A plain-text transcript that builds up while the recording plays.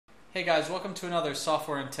Hey guys, welcome to another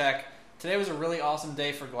Software and Tech. Today was a really awesome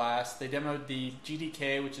day for Glass. They demoed the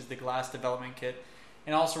GDK, which is the Glass Development Kit,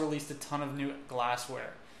 and also released a ton of new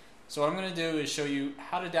Glassware. So what I'm going to do is show you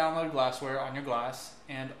how to download Glassware on your Glass,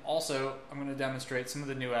 and also I'm going to demonstrate some of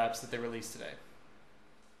the new apps that they released today.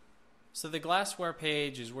 So the Glassware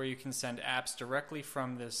page is where you can send apps directly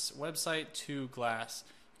from this website to Glass.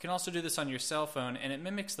 You can also do this on your cell phone, and it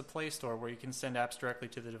mimics the Play Store where you can send apps directly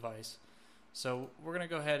to the device. So we're going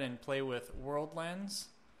to go ahead and play with World Lens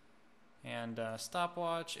and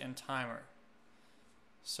stopwatch and timer.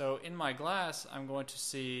 So in my Glass, I'm going to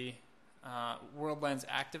see World Lens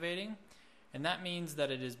activating, and that means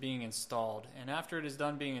that it is being installed. And after it is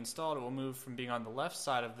done being installed, it will move from being on the left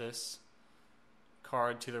side of this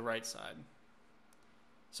card to the right side.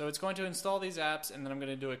 So it's going to install these apps, and then I'm going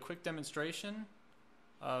to do a quick demonstration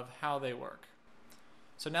of how they work.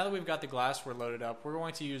 So now that we've got the Glassware loaded up, we're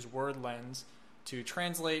going to use Word Lens to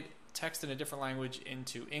translate text in a different language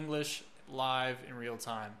into English live in real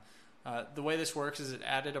time. The way this works is it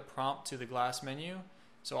added a prompt to the Glass menu.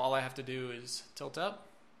 So all I have to do is tilt up,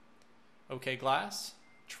 OK Glass,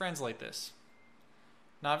 translate this.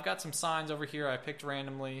 Now I've got some signs over here I picked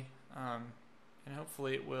randomly, and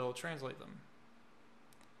hopefully it will translate them.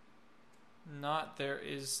 There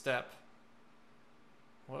is step.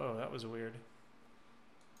 Whoa, that was weird.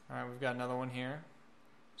 Alright, we've got another one here.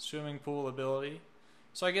 Swimming pool ability.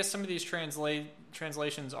 So I guess some of these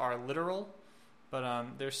translations are literal, but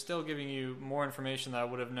they're still giving you more information that I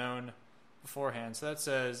would have known beforehand. So that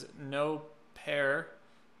says no pair,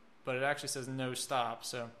 but it actually says no stop.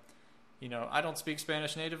 So, I don't speak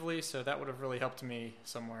Spanish natively, so that would have really helped me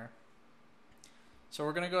somewhere. So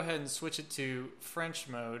we're going to go ahead and switch it to French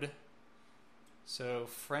mode. So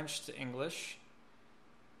French to English.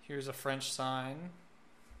 Here's a French sign.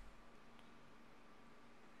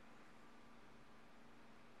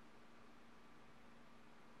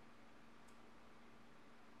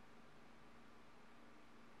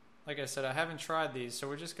 Like I said, I haven't tried these, so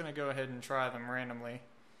we're just going to go ahead and try them randomly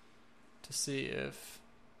to see if...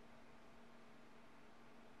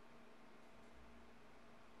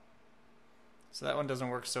 So that one doesn't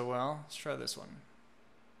work so well. Let's try this one.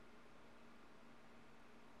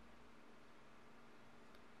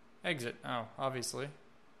 Exit. Oh, obviously.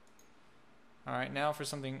 Alright, now for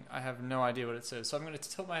something I have no idea what it says. So I'm going to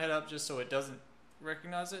tilt my head up just so it doesn't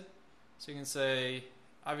recognize it. So you can say,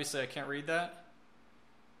 obviously I can't read that.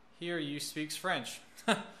 Here you speaks French.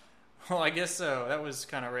 Well, I guess so. That was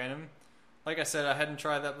kind of random. Like I said, I hadn't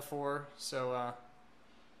tried that before, so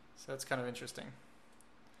that's kind of interesting.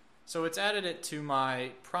 So it's added it to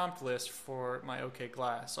my prompt list for my OK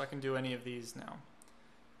Glass, so I can do any of these now.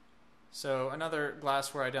 So another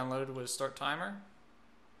Glassware I downloaded was Start Timer.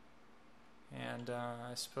 And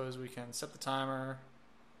I suppose we can set the timer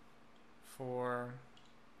for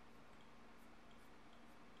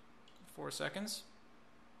 4 seconds.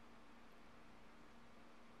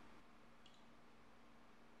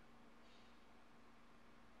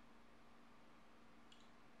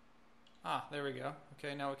 There we go.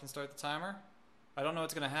 Okay, now we can start the timer. I don't know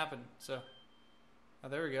what's going to happen, so...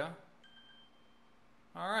 there we go.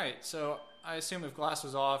 Alright, so I assume if Glass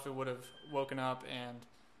was off, it would have woken up and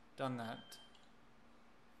done that.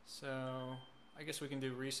 So, I guess we can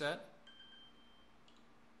do reset.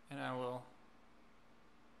 And I will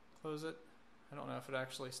close it. I don't know if it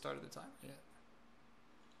actually started the timer yet.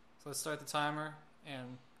 So let's start the timer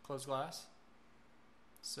and close Glass.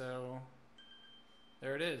 So,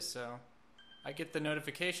 there it is. So, I get the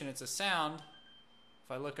notification, it's a sound.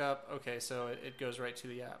 If I look up, okay, so it goes right to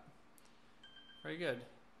the app. Very good.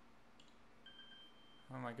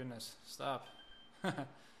 Oh my goodness, stop.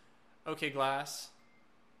 Okay, Glass.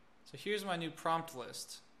 So here's my new prompt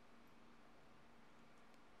list.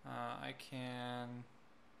 I can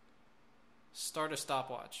start a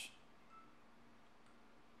stopwatch.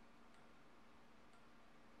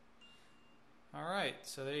 Alright,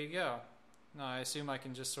 so there you go. Now I assume I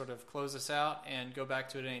can just sort of close this out and go back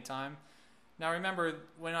to it at any time. Now remember,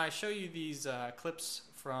 when I show you these clips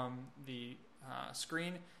from the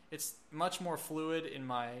screen, it's much more fluid in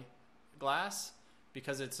my Glass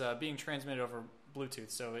because it's being transmitted over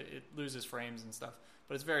Bluetooth, so it loses frames and stuff.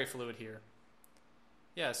 But it's very fluid here.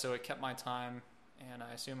 Yeah, so it kept my time, and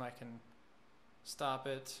I assume I can stop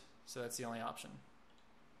it, so that's the only option.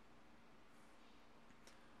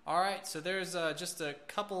 Alright, so there's just a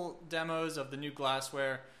couple demos of the new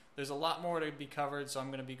Glassware. There's a lot more to be covered, so I'm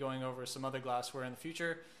going to be going over some other Glassware in the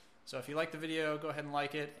future. So if you like the video, go ahead and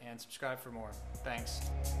like it and subscribe for more. Thanks.